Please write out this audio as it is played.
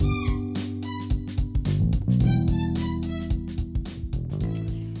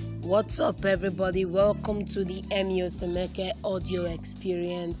What's up, everybody? Welcome to the Emio Semeke audio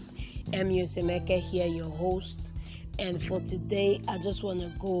experience. Emio Semeke here, your host. And for today, I just want to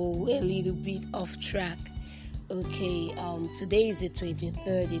go a little bit off track. Okay, today is the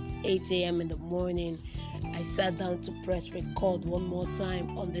 23rd. It's 8 a.m. in the morning. I sat down to press record one more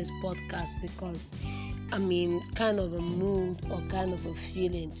time on this podcast because I'm in kind of a mood or kind of a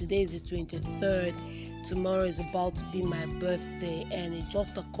feeling. Today is the 23rd. Tomorrow is about to be my birthday, and it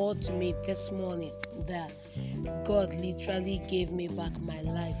just occurred to me this morning that God literally gave me back my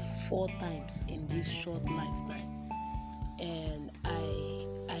life 4 times in this short lifetime, and I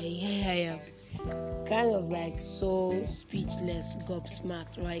am kind of like so speechless,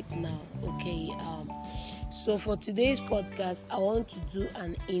 gobsmacked right now. Okay, so for today's podcast, I want to do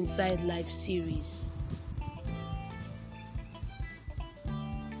an Inside Life series.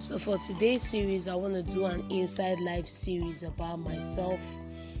 So for today's series, I want to do an Inside Life series about myself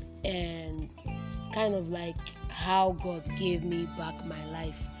and kind of like how God gave me back my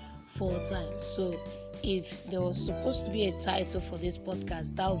life 4 times. So if there was supposed to be a title for this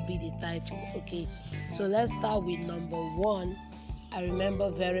podcast, that would be the title. Okay, so let's start with number 1. I remember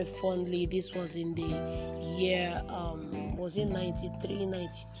very fondly, this was in the year, was it 93,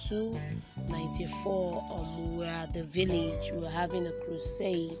 92, 94, we were at the village, we were having a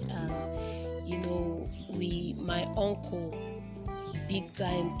crusade, and my uncle, big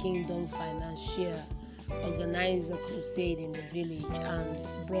time Kingdom Financier, organized the crusade in the village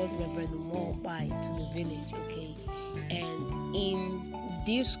and brought Reverend Umobai to the village, okay, and in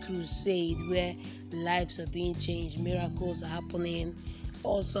this crusade where lives are being changed, miracles are happening,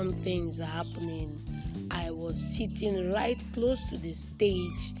 awesome things are happening, I was sitting right close to the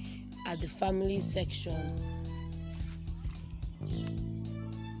stage at the family section.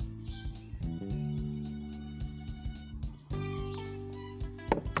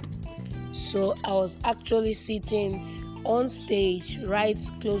 So I was actually sitting on stage right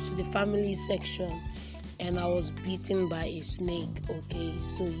close to the family section, and I was bitten by a snake. Okay,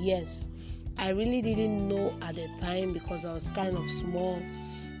 so yes, I really didn't know at the time because I was kind of small,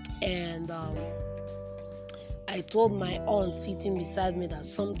 and I told my aunt sitting beside me that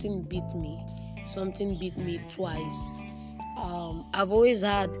something bit me twice. I've always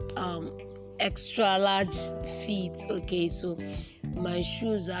had extra large feet, okay, so my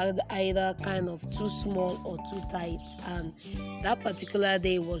shoes are either kind of too small or too tight, and that particular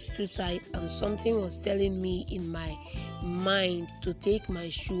day was too tight, and something was telling me in my mind to take my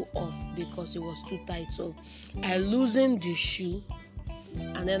shoe off because it was too tight. So I loosened the shoe,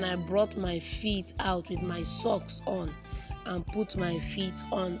 and then I brought my feet out with my socks on and put my feet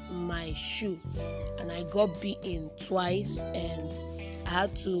on my shoe, and I got beaten twice, and I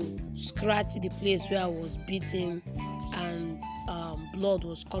had to scratch the place where I was beaten, and blood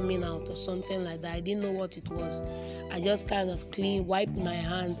was coming out or something like that. I didn't know what it was. I just kind of wiped my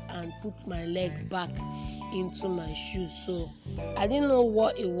hand and put my leg back into my shoes. So I didn't know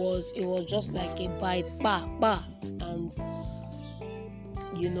what it was. It was just like a bite, and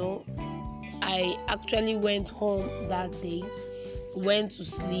I actually went home that day, went to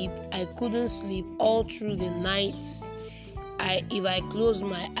sleep. I couldn't sleep all through the night. If I close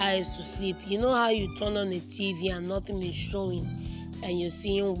my eyes to sleep, you know how you turn on a TV and nothing is showing and you're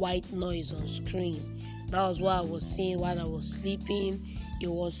seeing white noise on screen? That was what I was seeing while I was sleeping. It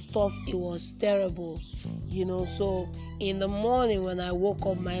was tough, it was terrible, so in the morning when I woke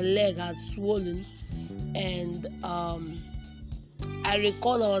up, my leg had swollen, and I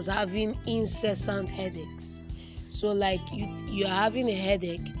recall I was having incessant headaches. So like you're having a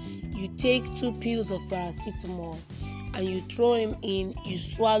headache, you take 2 pills of paracetamol and you throw them in, you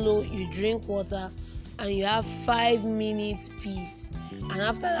swallow, you drink water, and you have 5 minutes peace. And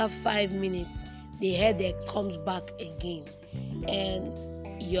after that 5 minutes, the headache comes back again, and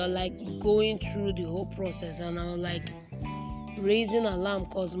you're like going through the whole process. And I was like raising alarm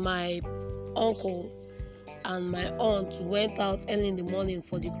because my uncle and my aunt went out early in the morning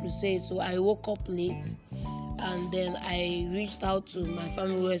for the crusade, so I woke up late, and then I reached out to my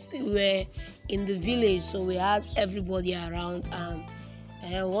family. We were in the village, so we had everybody around,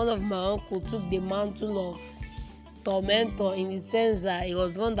 and one of my uncle took the mantle of tormentor, in the sense that he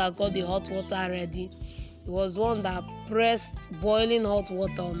was one that got the hot water ready. He was one that pressed boiling hot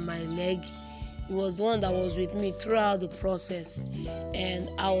water on my leg. He was the one that was with me throughout the process,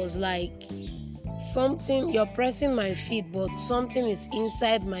 and I was like, you're pressing my feet, but something is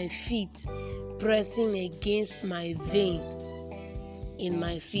inside my feet pressing against my vein in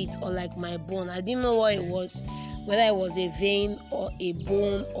my feet, or like my bone. I didn't know what it was, whether it was a vein or a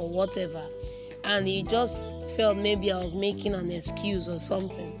bone or whatever, and it just felt maybe I was making an excuse or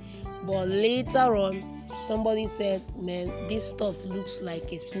something. But later on, somebody said, man, this stuff looks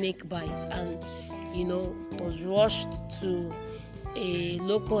like a snake bite, and was rushed to a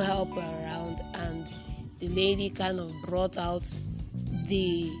local helper around, and the lady kind of brought out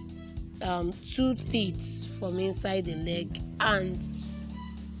the 2 teeth from inside the leg and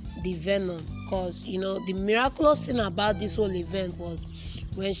the venom. Because the miraculous thing about this whole event was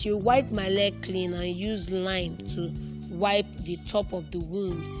when she wiped my leg clean and used lime to wipe the top of the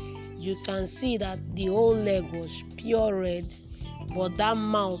wound, you can see that the whole leg was pure red, but that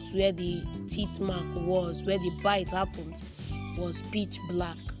mouth where the teeth mark was, where the bite happened, was pitch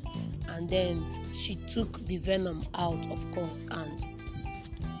black. And then she took the venom out, of course, and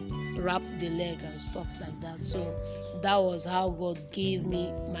wrapped the leg and stuff like that. So that was how God gave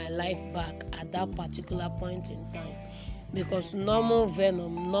me my life back at that particular point in time. Because normal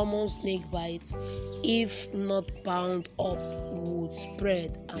venom, normal snake bites, if not bound up, would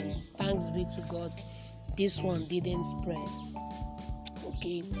spread, and thanks be to God, this one didn't spread.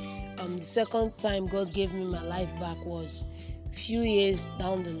 Okay. The second time God gave me my life back was few years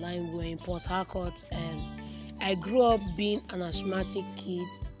down the line. We were in Port Harcourt, and I grew up being an asthmatic kid,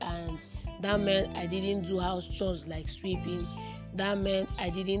 and that meant I didn't do house chores like sweeping. That meant I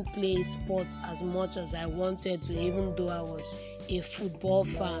didn't play sports as much as I wanted to, even though I was a football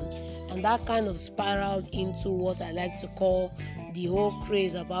fan. And that kind of spiraled into what I like to call the whole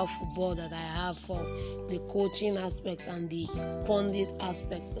craze about football that I have for the coaching aspect and the pundit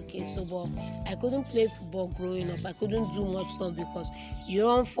aspect. Okay, so but I couldn't play football growing up. I couldn't do much stuff because you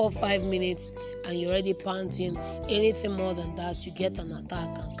run 4-5 minutes and you're already panting. Anything more than that, you get an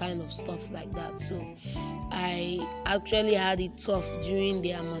attack and kind of stuff like that. So I actually had it tough during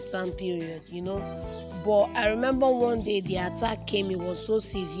the Harmattan period, But I remember one day the attack came. It was so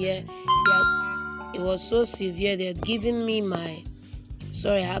severe. They had given me my...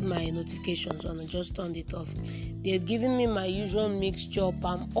 Sorry, I had my notifications on. I just turned it off. They had given me my usual mixture,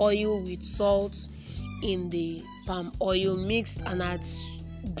 palm oil with salt in the palm oil mixed, and I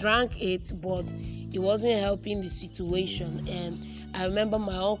drank it, but it wasn't helping the situation. And I remember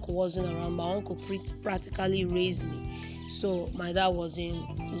my uncle wasn't around. My uncle practically raised me. So my dad was in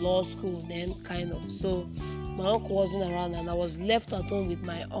law school then, kind of. So my uncle wasn't around, and I was left at home with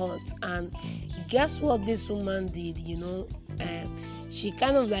my aunt. And guess what this woman did? She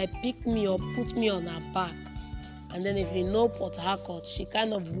kind of like picked me up, put me on her back, and then if you know Port Harcourt, she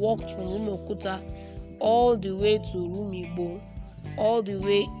kind of walked from Umuokuta all the way to Rumigbo, all the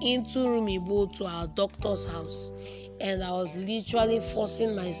way into Rumigbo to our doctor's house. And I was literally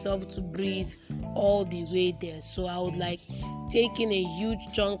forcing myself to breathe all the way there. So I would take in a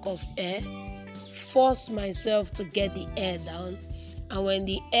huge chunk of air, force myself to get the air down, and when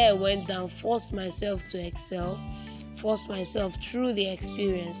the air went down, force myself to exhale, force myself through the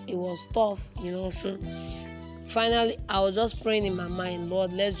experience. It was tough, So finally, I was just praying in my mind,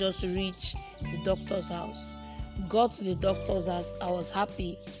 Lord, let's just reach the doctor's house. Got to the doctor's house. I was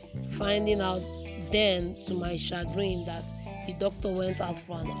happy, finding out then, to my chagrin, that the doctor went out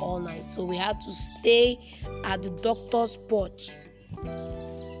for an all night. So we had to stay at the doctor's porch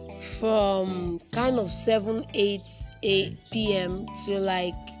from kind of 7-8 p.m. to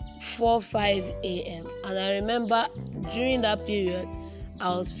 4-5 a.m. And I remember during that period,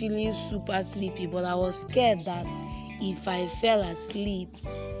 I was feeling super sleepy, but I was scared that if I fell asleep,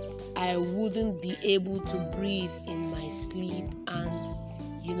 I wouldn't be able to breathe in my sleep, and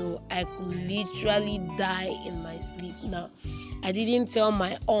I could literally die in my sleep. Now, I didn't tell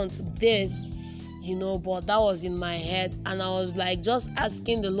my aunt this, but that was in my head, and I was just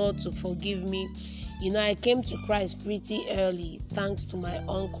asking the Lord to forgive me. I came to Christ pretty early, thanks to my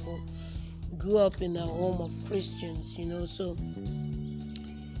uncle. Grew up in a home of Christians, So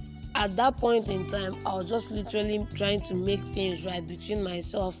at that point in time, I was just literally trying to make things right between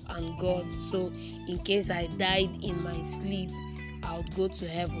myself and God. So in case I died in my sleep, I would go to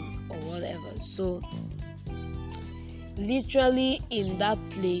heaven or whatever. So literally in that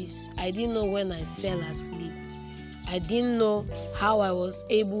place, I didn't know when I fell asleep. I didn't know how I was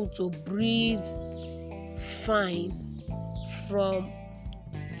able to breathe fine from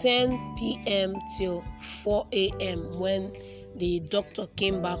 10 p.m. till 4 a.m. when the doctor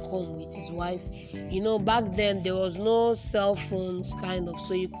came back home with his wife. Back then there was no cell phones, kind of,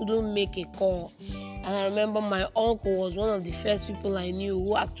 so you couldn't make a call. And I remember my uncle was one of the first people I knew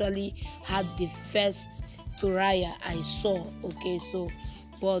who actually had the first Thuraya I saw. Okay, so,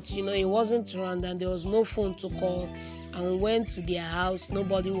 but he wasn't around, and there was no phone to call. And we went to their house,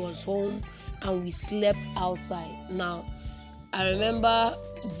 nobody was home, and we slept outside. Now, I remember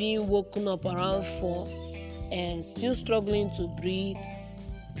being woken up around 4 and still struggling to breathe.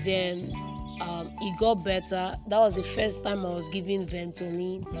 Then it got better. That was the first time I was given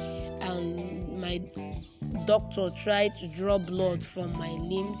Ventolin, and my doctor tried to draw blood from my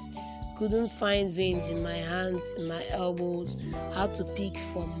limbs, couldn't find veins in my hands, in my elbows, had to pick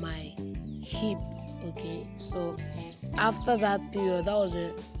from my hip. Okay, so after that period, that was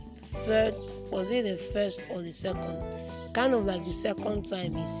the third, was it the first or the second? Kind of like the second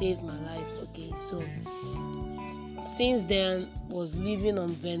time he saved my life. Okay, so since then was living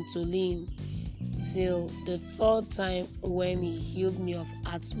on Ventolin till the third time when he healed me of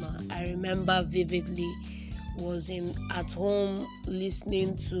asthma. I remember vividly, was at home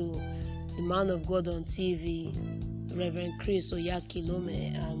listening to the man of God on TV, Reverend Chris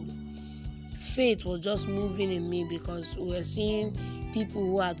Oyakilome, and faith was just moving in me because we were seeing people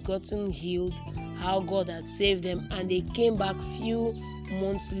who had gotten healed, how God had saved them, and they came back few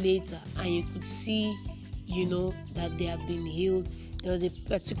months later, and you could see, that they had been healed. There was a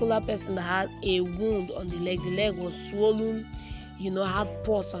particular person that had a wound on the leg. The leg was swollen, had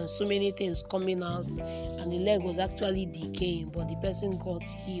pus and so many things coming out, and the leg was actually decaying, but the person got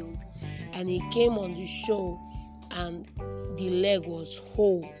healed. And he came on the show, and the leg was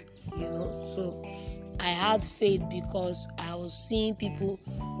whole, So I had faith because I was seeing people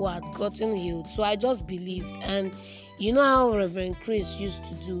who had gotten healed. So I just believed. And you know how Reverend Chris used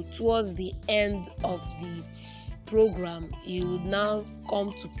to do towards the end of the program, he would now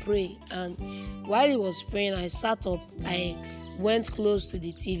come to pray. And while he was praying, I sat up, I went close to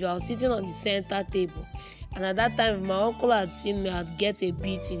the TV. I was sitting on the center table, and at that time, if my uncle had seen me, I'd get a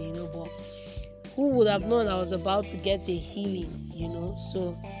beating, but who would have known I was about to get a healing,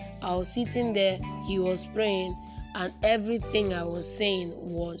 So I was sitting there, he was praying, and everything I was saying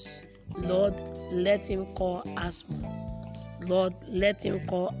was, Lord, let him call asthma. Lord, let him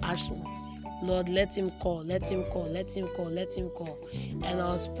call asthma. Lord, let him call, let him call, let him call, let him call. And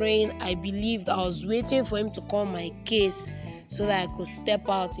I was praying. I believed. I was waiting for him to call my case so that I could step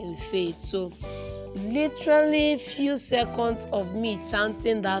out in faith. So literally few seconds of me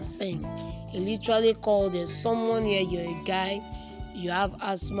chanting that thing, he literally called, there's someone here, you're a guy, you have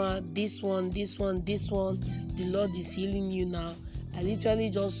asthma, this one, the Lord is healing you now. I literally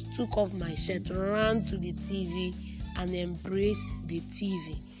just took off my shirt, ran to the TV, and embraced the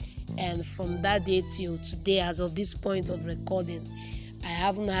TV. And from that day till today, as of this point of recording, I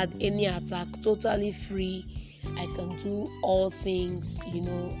haven't had any attack, totally free. I can do all things,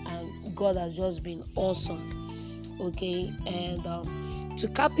 and God has just been awesome. Okay, and to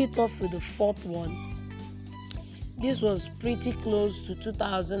cap it off with the fourth one, this was pretty close to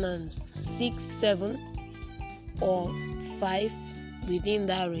 2006, 7 or 5, within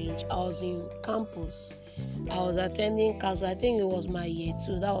that range. I was in campus. I was attending CASO. I think it was my year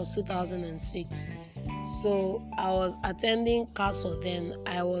 2. That was 2006. So I was attending CASO then.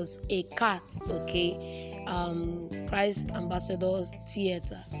 I was a CAT, Christ Ambassadors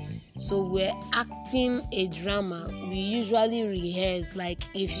Theater. So we're acting a drama. We usually rehearse, like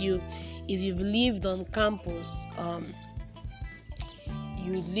if you've lived on campus,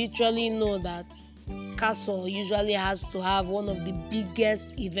 you literally know that CASO usually has to have one of the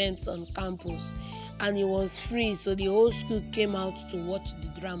biggest events on campus. And it was free, so the whole school came out to watch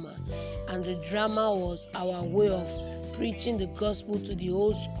the drama. And the drama was our way of preaching the gospel to the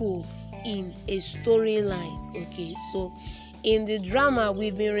whole school in a storyline. Okay, so in the drama,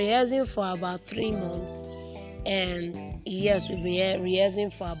 we've been rehearsing for about 3 months. And yes, we've been rehearsing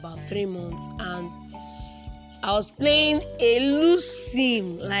for about 3 months. And I was playing a loose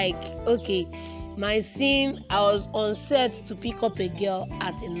scene. My scene, I was on set to pick up a girl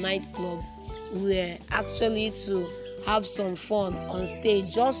at a nightclub. We were actually to have some fun on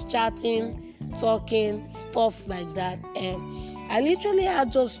stage, just chatting, talking, stuff like that. And I literally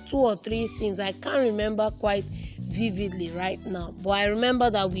had just 2 or 3 scenes. I can't remember quite vividly right now, but I remember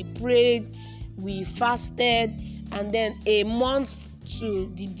that we prayed, we fasted, and then a month to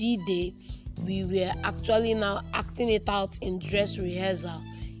the D-Day, we were actually now acting it out in dress rehearsal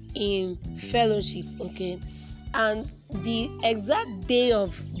in fellowship. And the exact day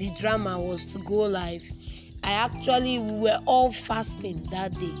of the drama was to go live. We were all fasting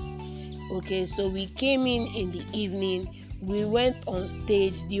that day. So we came in the evening, we went on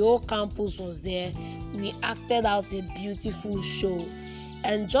stage, the whole campus was there, we acted out a beautiful show.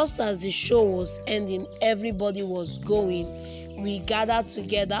 And just as the show was ending, everybody was going, we gathered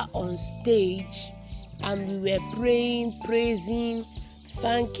together on stage and we were praying, praising,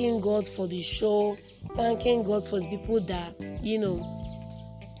 thanking God for the show, thanking God for the people that,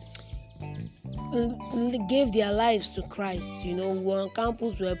 gave their lives to Christ. We were on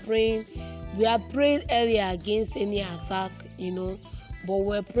campus, we were praying. We had prayed earlier against any attack, But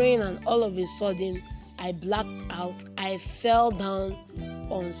we're praying, and all of a sudden I blacked out. I fell down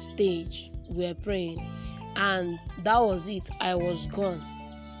on stage. We're praying, and that was it. I was gone.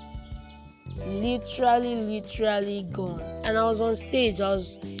 Literally gone. And I was on stage.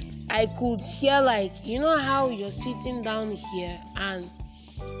 I could hear, like, you know how you're sitting down here and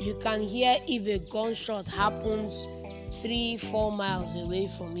you can hear if a gunshot happens 3-4 miles away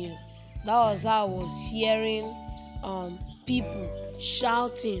from you. That was how I was hearing people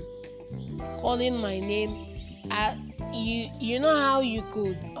shouting, calling my name. You know how you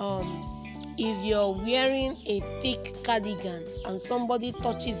could if you're wearing a thick cardigan and somebody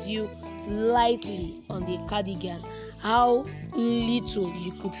touches you lightly on the cardigan, how little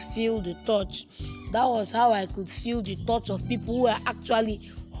you could feel the touch. That was how I could feel the touch of people who were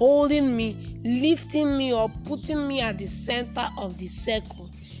actually holding me, lifting me up, putting me at the center of the circle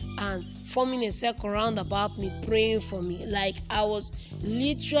and forming a circle around about me, praying for me. Like, I was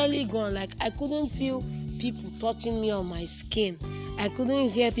literally gone. Like, I couldn't feel people touching me on my skin. I couldn't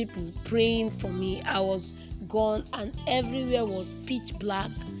hear people praying for me. I was gone, and everywhere was pitch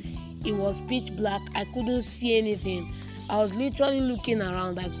black. It was pitch black. I couldn't see anything. I was literally looking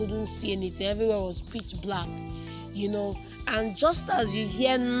around. I couldn't see anything. Everywhere was pitch black, And just as you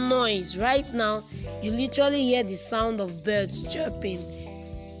hear noise right now, you literally hear the sound of birds chirping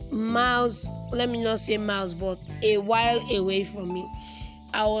miles, let me not say miles, but a while away from me.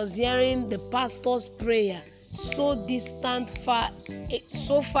 I was hearing the pastor's prayer so distant,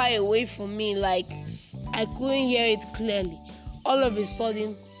 so far away from me, like I couldn't hear it clearly. All of a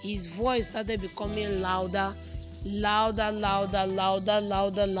sudden, his voice started becoming louder, to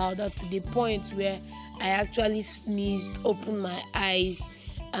the point where I actually sneezed, opened my eyes,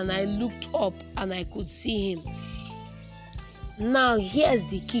 and I looked up and I could see him. Now, here's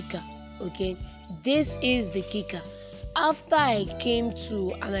the kicker, okay? This is the kicker. After I came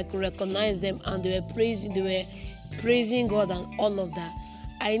to and I could recognize them and they were praising God and all of that,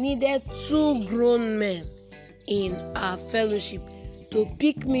 I needed 2 grown men in our fellowship to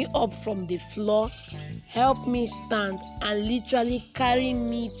pick me up from the floor, help me stand, and literally carry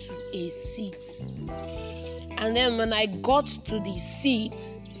me to a seat. And then when I got to the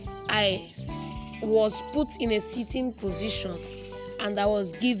seat, I was put in a sitting position and I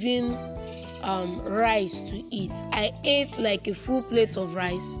was given rice to eat. I ate like a full plate of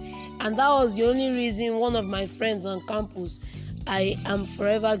rice, and that was the only reason one of my friends on campus, I am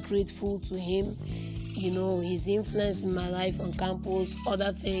forever grateful to him. His influence in my life on campus,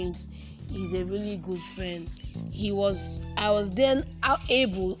 other things. He's a really good friend. I was then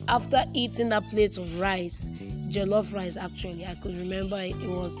able, after eating that plate of rice, jollof rice actually, I could remember it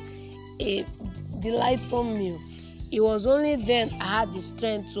was a delightsome meal. It was only then I had the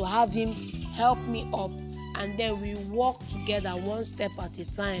strength to have him help me up, and then we walked together one step at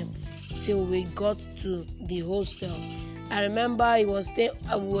a time till we got to the hostel. I remember we were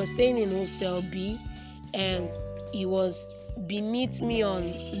staying in hostel B, and he was beneath me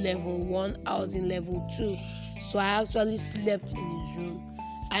on level 1. I was in level 2, so I actually slept in his room.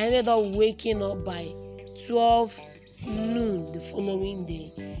 I ended up waking up by 12 noon the following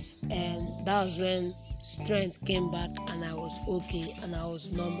day, and that was when strength came back and I was okay and I was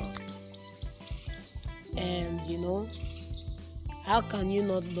normal. And how can you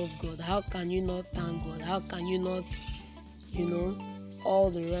not love God? How can you not thank God? How can you not all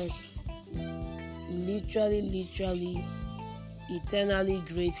the rest? Literally eternally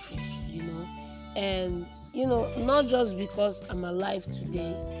grateful. And not just because I'm alive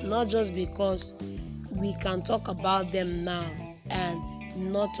today, not just because we can talk about them now and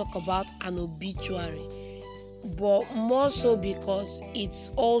not talk about an obituary, but more so because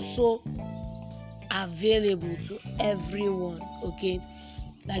it's also available to everyone, okay?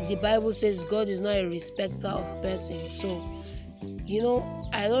 Like the Bible says, God is not a respecter of persons. So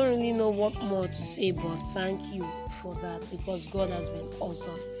I don't really know what more to say, but thank you for that, because God has been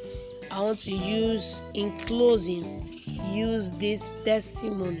awesome. I want to use these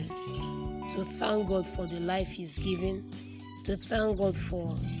testimonies to thank God for the life He's given, to thank God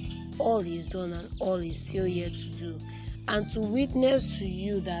for all He's done and all He's still yet to do, and to witness to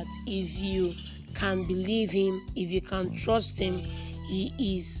you that if you can believe Him, if you can trust Him, He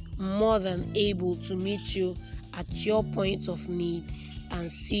is more than able to meet you at your point of need and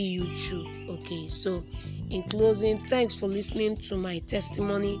see you through. Okay, so in closing, thanks for listening to my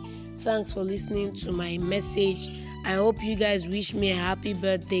testimony. Thanks for listening to my message. I hope you guys wish me a happy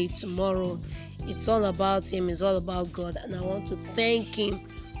birthday tomorrow. It's all about Him, it's all about God, and I want to thank Him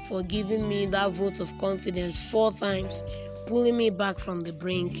for giving me that vote of confidence 4 times, pulling me back from the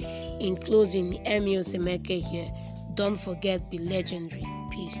brink. In closing, Emio Semeke here. Don't forget, be legendary.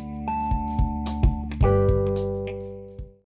 Peace.